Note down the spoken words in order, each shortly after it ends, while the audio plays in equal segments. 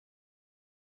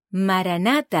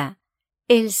Maranata,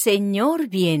 el Señor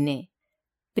viene.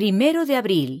 1 de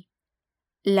abril,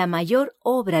 la mayor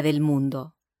obra del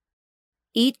mundo.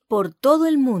 Id por todo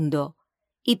el mundo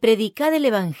y predicad el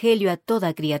Evangelio a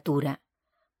toda criatura.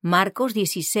 Marcos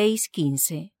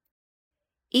 16:15.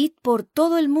 Id por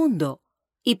todo el mundo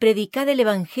y predicad el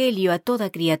Evangelio a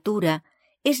toda criatura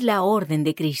es la orden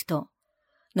de Cristo.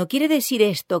 No quiere decir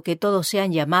esto que todos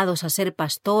sean llamados a ser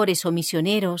pastores o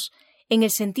misioneros en el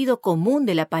sentido común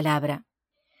de la palabra,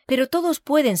 pero todos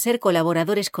pueden ser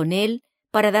colaboradores con Él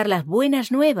para dar las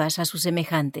buenas nuevas a sus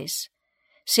semejantes.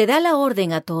 Se da la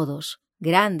orden a todos,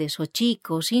 grandes o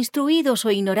chicos, instruidos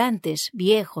o ignorantes,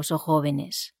 viejos o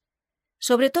jóvenes.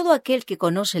 Sobre todo aquel que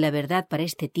conoce la verdad para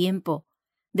este tiempo,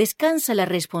 descansa la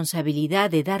responsabilidad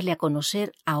de darle a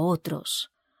conocer a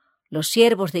otros. Los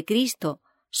siervos de Cristo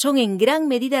son en gran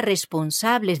medida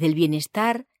responsables del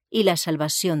bienestar y la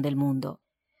salvación del mundo.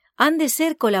 Han de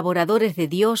ser colaboradores de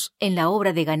Dios en la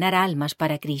obra de ganar almas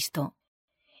para Cristo.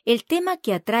 El tema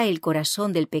que atrae el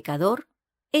corazón del pecador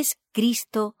es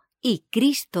Cristo y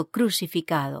Cristo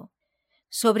crucificado.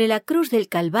 Sobre la cruz del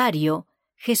Calvario,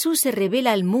 Jesús se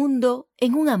revela al mundo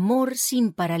en un amor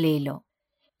sin paralelo.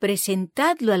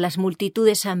 Presentadlo a las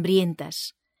multitudes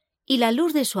hambrientas, y la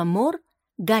luz de su amor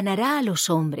ganará a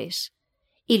los hombres,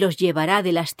 y los llevará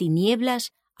de las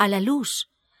tinieblas a la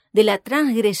luz, de la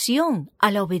transgresión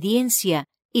a la obediencia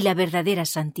y la verdadera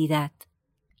santidad.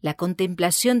 La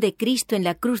contemplación de Cristo en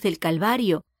la cruz del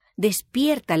Calvario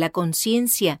despierta la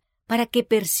conciencia para que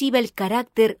perciba el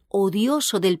carácter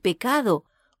odioso del pecado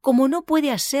como no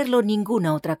puede hacerlo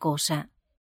ninguna otra cosa.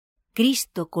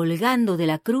 Cristo colgando de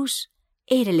la cruz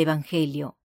era el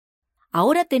Evangelio.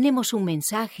 Ahora tenemos un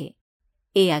mensaje.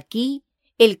 He aquí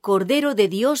el Cordero de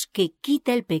Dios que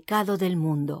quita el pecado del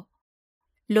mundo.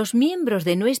 Los miembros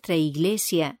de nuestra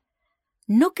Iglesia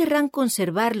no querrán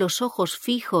conservar los ojos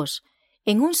fijos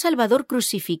en un Salvador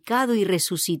crucificado y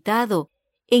resucitado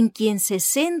en quien se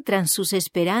centran sus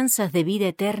esperanzas de vida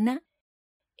eterna.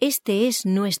 Este es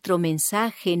nuestro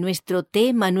mensaje, nuestro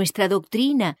tema, nuestra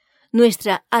doctrina,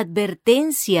 nuestra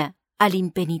advertencia al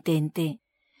impenitente,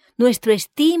 nuestro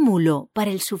estímulo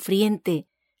para el sufriente,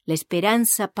 la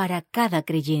esperanza para cada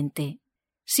creyente.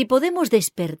 Si podemos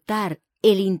despertar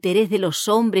el interés de los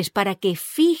hombres para que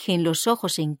fijen los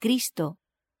ojos en Cristo,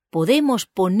 podemos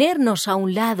ponernos a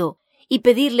un lado y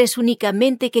pedirles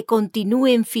únicamente que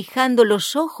continúen fijando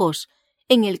los ojos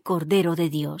en el Cordero de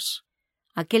Dios.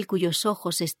 Aquel cuyos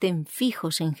ojos estén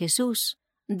fijos en Jesús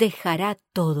dejará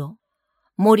todo,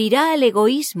 morirá al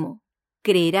egoísmo,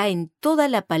 creerá en toda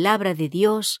la palabra de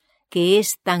Dios que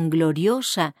es tan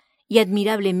gloriosa y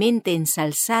admirablemente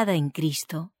ensalzada en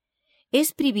Cristo.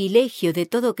 Es privilegio de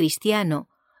todo cristiano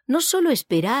no solo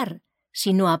esperar,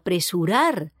 sino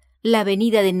apresurar la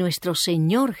venida de nuestro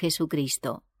Señor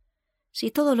Jesucristo.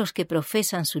 Si todos los que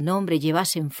profesan su nombre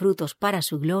llevasen frutos para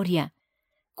su gloria,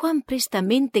 cuán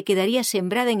prestamente quedaría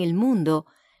sembrada en el mundo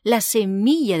la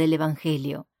semilla del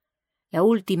Evangelio. La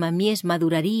última mies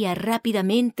maduraría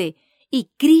rápidamente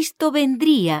y Cristo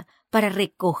vendría para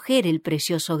recoger el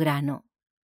precioso grano.